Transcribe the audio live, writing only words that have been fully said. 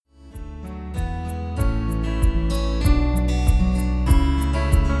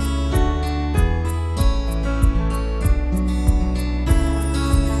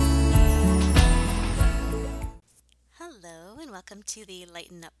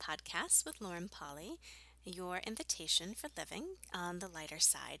podcast with Lauren Polly, your invitation for living on the lighter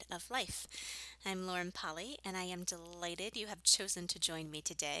side of life. I'm Lauren Polly, and I am delighted you have chosen to join me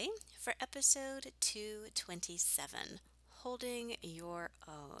today for episode 227. Holding your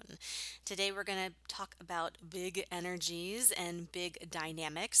own. Today, we're going to talk about big energies and big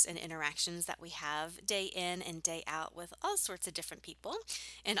dynamics and interactions that we have day in and day out with all sorts of different people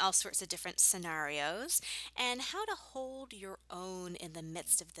in all sorts of different scenarios, and how to hold your own in the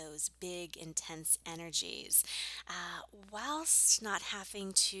midst of those big, intense energies, whilst not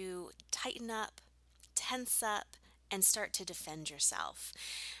having to tighten up, tense up, and start to defend yourself.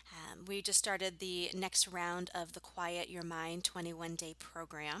 We just started the next round of the Quiet Your Mind 21-day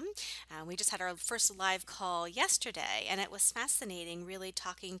program. We just had our first live call yesterday, and it was fascinating really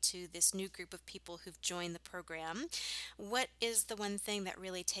talking to this new group of people who've joined the program. What is the one thing that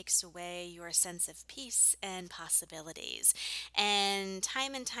really takes away your sense of peace and possibilities? And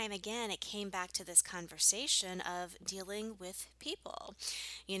time again, it came back to this conversation of dealing with people.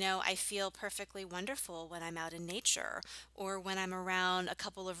 I feel perfectly wonderful when I'm out in nature or when I'm around a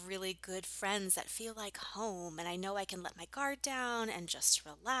couple of really good friends that feel like home and I know I can let my guard down and just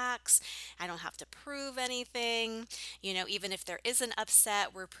relax. I don't have to prove anything. Even if there is an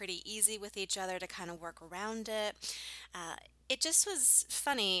upset, we're pretty easy with each other to kind of work around it. Uh, it just was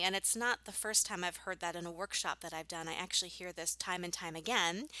funny, and it's not the first time I've heard that in a workshop that I've done. I actually hear this time and time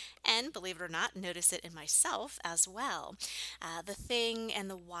again, and believe it or not, notice it in myself as well. The thing and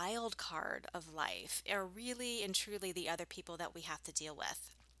the wild card of life are really and truly the other people that we have to deal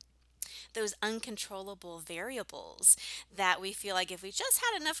with, those uncontrollable variables that we feel like if we just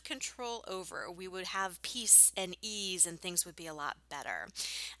had enough control over, we would have peace and ease and things would be a lot better.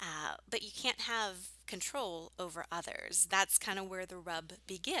 But you can't have control over others. That's kind of where the rub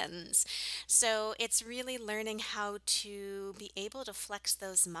begins. So it's really learning how to be able to flex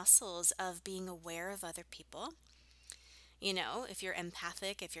those muscles of being aware of other people. If you're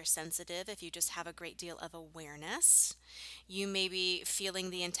empathic, if you're sensitive, if you just have a great deal of awareness, you may be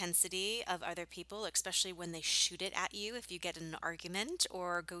feeling the intensity of other people, especially when they shoot it at you if you get in an argument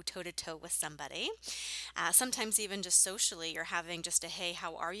or go toe to toe with somebody. Sometimes, even just socially, you're having just a hey,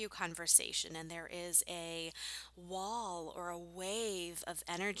 how are you conversation, and there is a wall or a wave of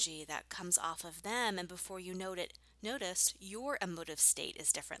energy that comes off of them, and before you notice your emotive state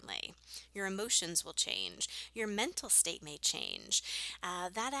is differently. Your emotions will change. Your mental state may change.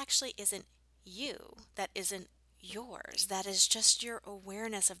 That actually isn't you. That isn't yours. That is just your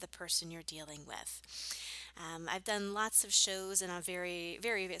awareness of the person you're dealing with. I've done lots of shows and on very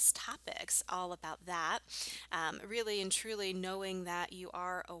various topics all about that. Really and truly knowing that you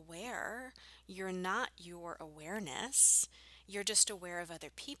are aware, you're not your awareness. You're just aware of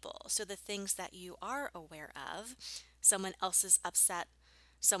other people. So the things that you are aware of, someone else's upset,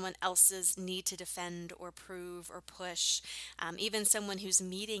 someone else's need to defend or prove or push, even someone who's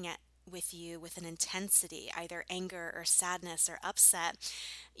meeting it with you with an intensity, either anger or sadness or upset,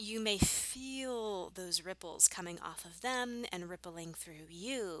 you may feel those ripples coming off of them and rippling through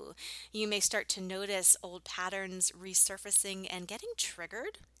you. You may start to notice old patterns resurfacing and getting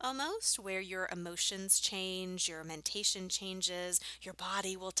triggered almost, where your emotions change, your mentation changes, your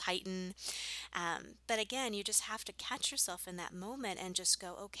body will tighten. But again, you just have to catch yourself in that moment and just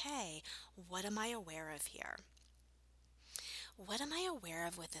go, okay, what am I aware of here? What am I aware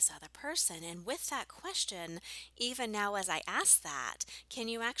of with this other person? And with that question, even now as I ask that, can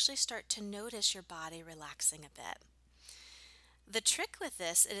you actually start to notice your body relaxing a bit? The trick with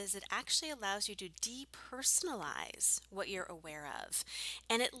this is it actually allows you to depersonalize what you're aware of.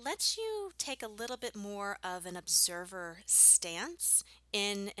 And it lets you take a little bit more of an observer stance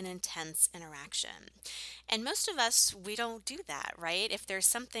in an intense interaction. And most of us, we don't do that, right? If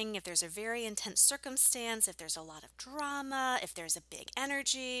there's a very intense circumstance, if there's a lot of drama, if there's a big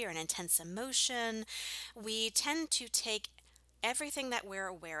energy or an intense emotion, we tend to take everything that we're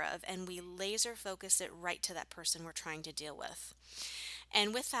aware of and we laser focus it right to that person we're trying to deal with.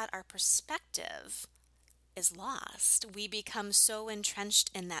 And with that, our perspective is lost. We become so entrenched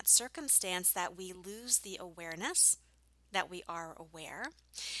in that circumstance that we lose the awareness that we are aware.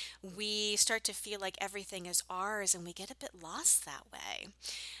 We start to feel like everything is ours and we get a bit lost that way.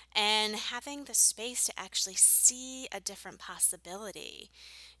 And having the space to actually see a different possibility,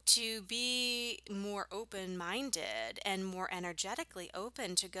 to be more open minded and more energetically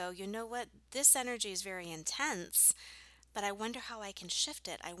open to go, you know what, this energy is very intense. but I wonder how I can shift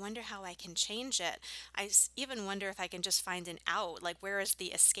it. I wonder how I can change it. Even wonder if I can just find an out. Like, where is the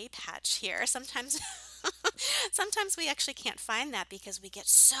escape hatch here? Sometimes, sometimes we actually can't find that because we get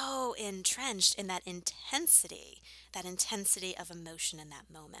so entrenched in that intensity of emotion in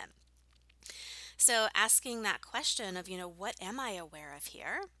that moment. So, asking that question of, what am I aware of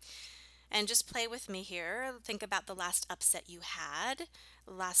here? And just play with me here. Think about the last upset you had,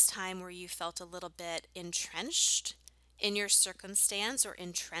 last time where you felt a little bit entrenched in your circumstance or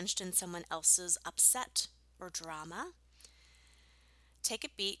entrenched in someone else's upset or drama. Take a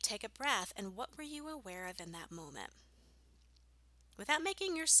beat, take a breath, and what were you aware of in that moment? Without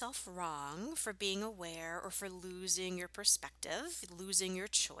making yourself wrong for being aware or for losing your perspective, losing your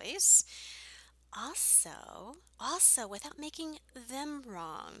choice. Also, without making them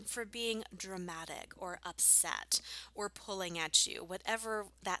wrong for being dramatic or upset or pulling at you, whatever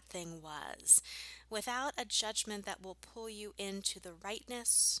that thing was, without a judgment that will pull you into the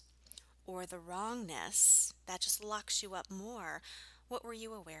rightness or the wrongness that just locks you up more. What were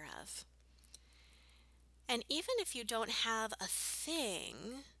you aware of? And even if you don't have a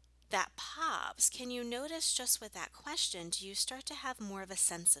thing that pops, can you notice just with that question, do you start to have more of a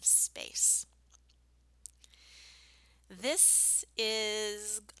sense of space? This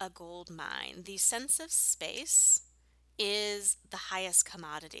is a gold mine. The sense of space is the highest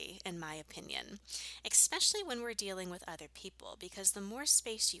commodity, in my opinion, especially when we're dealing with other people, because the more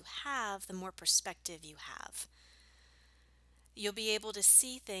space you have, the more perspective you have. You'll be able to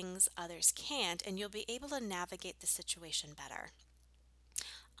see things others can't, and you'll be able to navigate the situation better.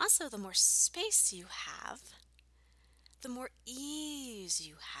 Also, the more space you have, the more ease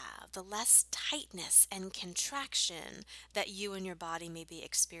you have, the less tightness and contraction that you and your body may be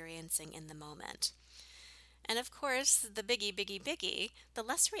experiencing in the moment. And of course, the biggie, biggie, biggie, the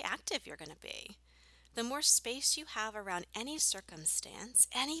less reactive you're going to be. The more space you have around any circumstance,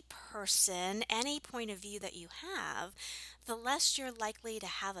 any person, any point of view that you have, the less you're likely to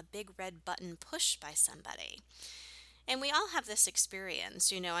have a big red button pushed by somebody. And we all have this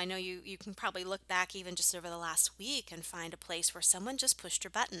experience. I know you can probably look back even just over the last week and find a place where someone just pushed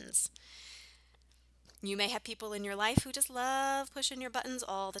your buttons. You may have people in your life who just love pushing your buttons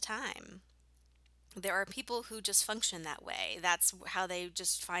all the time. There are people who just function that way. That's how they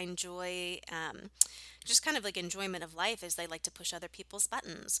just find joy, just kind of like enjoyment of life, is they like to push other people's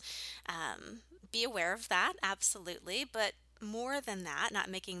buttons. Be aware of that, absolutely. But more than that,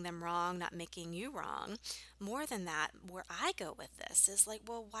 not making them wrong, not making you wrong, more than that, where I go with this is like,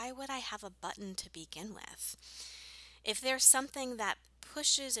 well, why would I have a button to begin with? If there's something that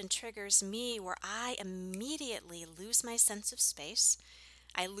pushes and triggers me where I immediately lose my sense of space,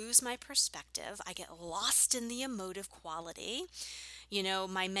 I lose my perspective, I get lost in the emotive quality,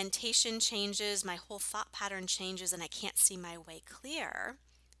 my mentation changes, my whole thought pattern changes, and I can't see my way clear.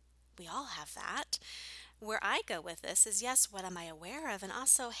 We all have that. Where I go with this is, yes, what am I aware of? And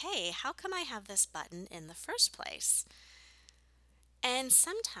also, hey, how come I have this button in the first place? And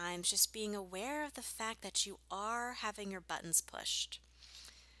sometimes just being aware of the fact that you are having your buttons pushed,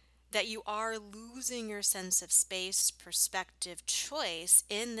 that you are losing your sense of space, perspective, choice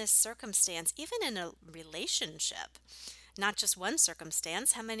in this circumstance, even in a relationship. Not just one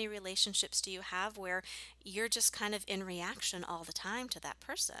circumstance. How many relationships do you have where you're just kind of in reaction all the time to that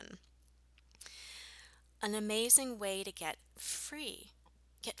person? An amazing way to get free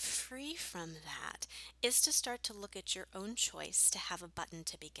from that, is to start to look at your own choice to have a button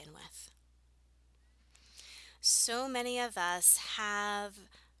to begin with. So many of us have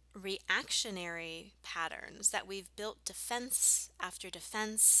reactionary patterns that we've built defense after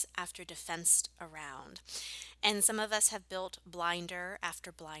defense after defense around. And some of us have built blinder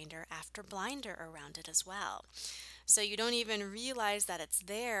after blinder after blinder around it as well. So you don't even realize that it's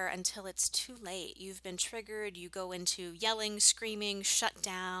there until it's too late. You've been triggered, you go into yelling, screaming, shut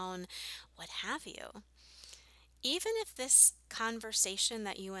down, what have you. Even if this conversation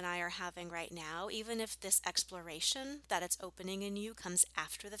that you and I are having right now, even if this exploration that it's opening in you comes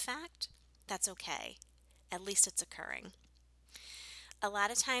after the fact, that's okay. At least it's occurring. A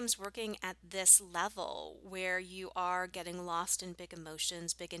lot of times, working at this level where you are getting lost in big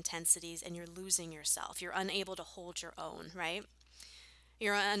emotions, big intensities, and you're losing yourself, you're unable to hold your own, right?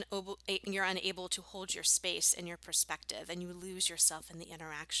 You're unable to hold your space and your perspective, and you lose yourself in the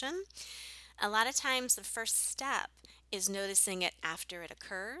interaction. A lot of times, the first step is noticing it after it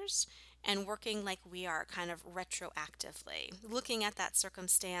occurs and working like we are, kind of retroactively, looking at that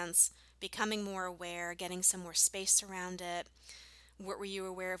circumstance, becoming more aware, getting some more space around it. What were you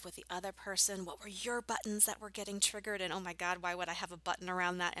aware of with the other person? What were your buttons that were getting triggered? And oh my God, why would I have a button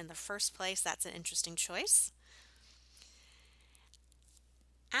around that in the first place? That's an interesting choice.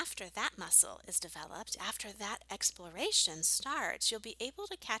 After that muscle is developed, after that exploration starts, you'll be able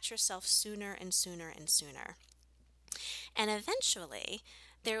to catch yourself sooner and sooner and sooner. And eventually,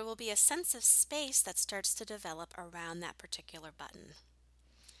 there will be a sense of space that starts to develop around that particular button.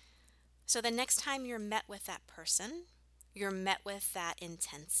 So the next time you're met with that person, you're met with that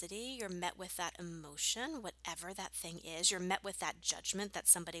intensity, you're met with that emotion, whatever that thing is, you're met with that judgment that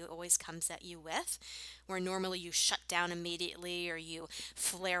somebody always comes at you with, where normally you shut down immediately or you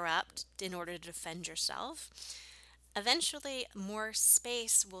flare up in order to defend yourself. Eventually, more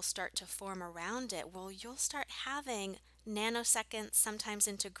space will start to form around it. Well, you'll start having nanoseconds, sometimes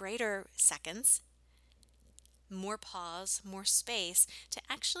into greater seconds, more pause, more space to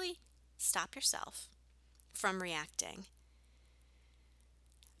actually stop yourself from reacting.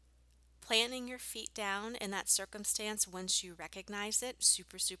 Planting your feet down in that circumstance once you recognize it,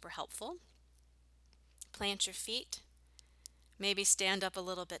 super, super helpful. Plant your feet. Maybe stand up a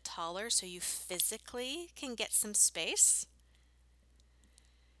little bit taller so you physically can get some space.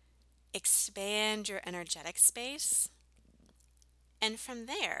 Expand your energetic space. And from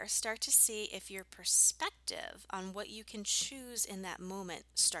there, start to see if your perspective on what you can choose in that moment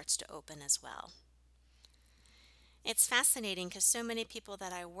starts to open as well. It's fascinating because so many people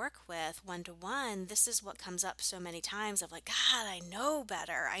that I work with one to one, this is what comes up so many times of like, God, I know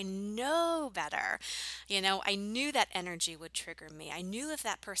better. I know better. I knew that energy would trigger me. I knew if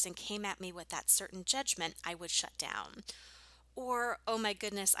that person came at me with that certain judgment, I would shut down. Or, oh my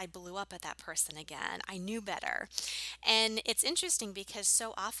goodness, I blew up at that person again. I knew better. And it's interesting because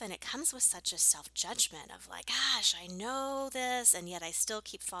so often it comes with such a self judgment of like, gosh, I know this, and yet I still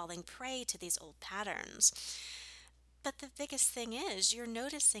keep falling prey to these old patterns. But the biggest thing is you're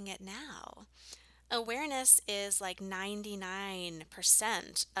noticing it now. Awareness is like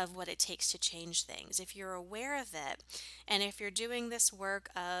 99% of what it takes to change things. If you're aware of it, and if you're doing this work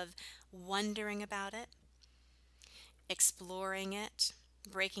of wondering about it, exploring it,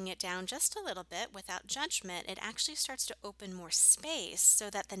 breaking it down just a little bit without judgment, it actually starts to open more space so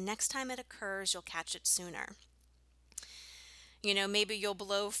that the next time it occurs, you'll catch it sooner. Maybe you'll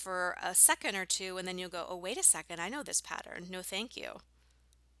blow for a second or two and then you'll go, oh, wait a second, I know this pattern. No, thank you.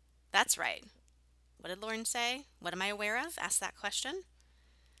 That's right. What did Lauren say? What am I aware of? Ask that question.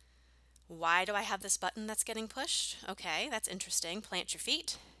 Why do I have this button that's getting pushed? Okay, that's interesting. Plant your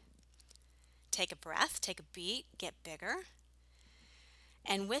feet. Take a breath, take a beat, get bigger.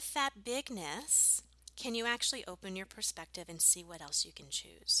 And with that bigness, can you actually open your perspective and see what else you can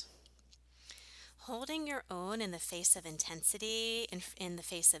choose? Holding your own in the face of intensity, in the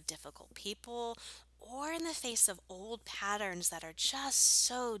face of difficult people, or in the face of old patterns that are just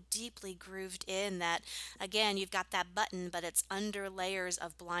so deeply grooved in that, again, you've got that button, but it's under layers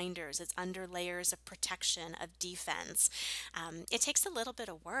of blinders, it's under layers of protection, of defense. It takes a little bit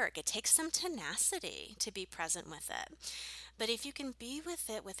of work. It takes some tenacity to be present with it. But if you can be with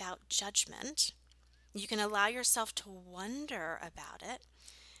it without judgment, you can allow yourself to wonder about it.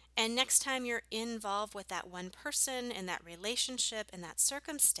 And next time you're involved with that one person in that relationship, in that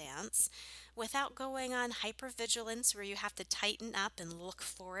circumstance, without going on hypervigilance where you have to tighten up and look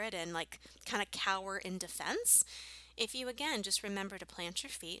for it and like kind of cower in defense, if you again just remember to plant your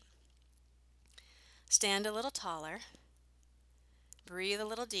feet, stand a little taller, breathe a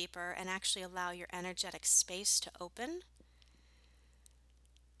little deeper, and actually allow your energetic space to open,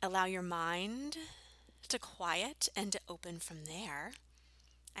 allow your mind to quiet and to open from there.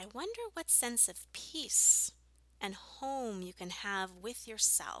 I wonder what sense of peace and home you can have with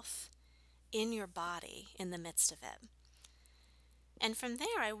yourself in your body in the midst of it. And from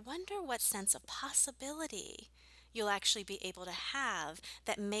there, I wonder what sense of possibility you'll actually be able to have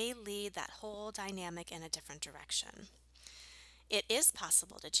that may lead that whole dynamic in a different direction. It is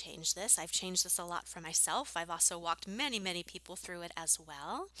possible to change this. I've changed this a lot for myself. I've also walked many, many people through it as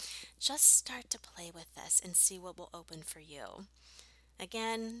well. Just start to play with this and see what will open for you.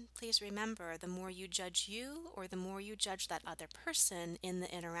 Again, please remember, the more you judge you or the more you judge that other person in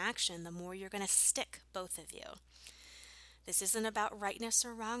the interaction, the more you're going to stick both of you. This isn't about rightness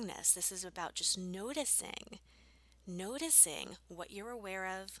or wrongness. This is about just noticing what you're aware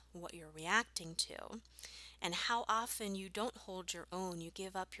of, what you're reacting to, and how often you don't hold your own. You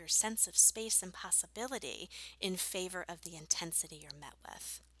give up your sense of space and possibility in favor of the intensity you're met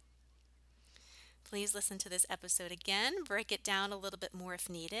with. Please listen to this episode again, break it down a little bit more if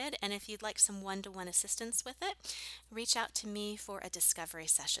needed, and if you'd like some one-to-one assistance with it, reach out to me for a discovery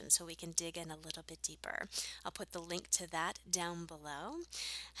session so we can dig in a little bit deeper. I'll put the link to that down below.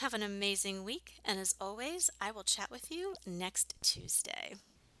 Have an amazing week, and as always, I will chat with you next Tuesday.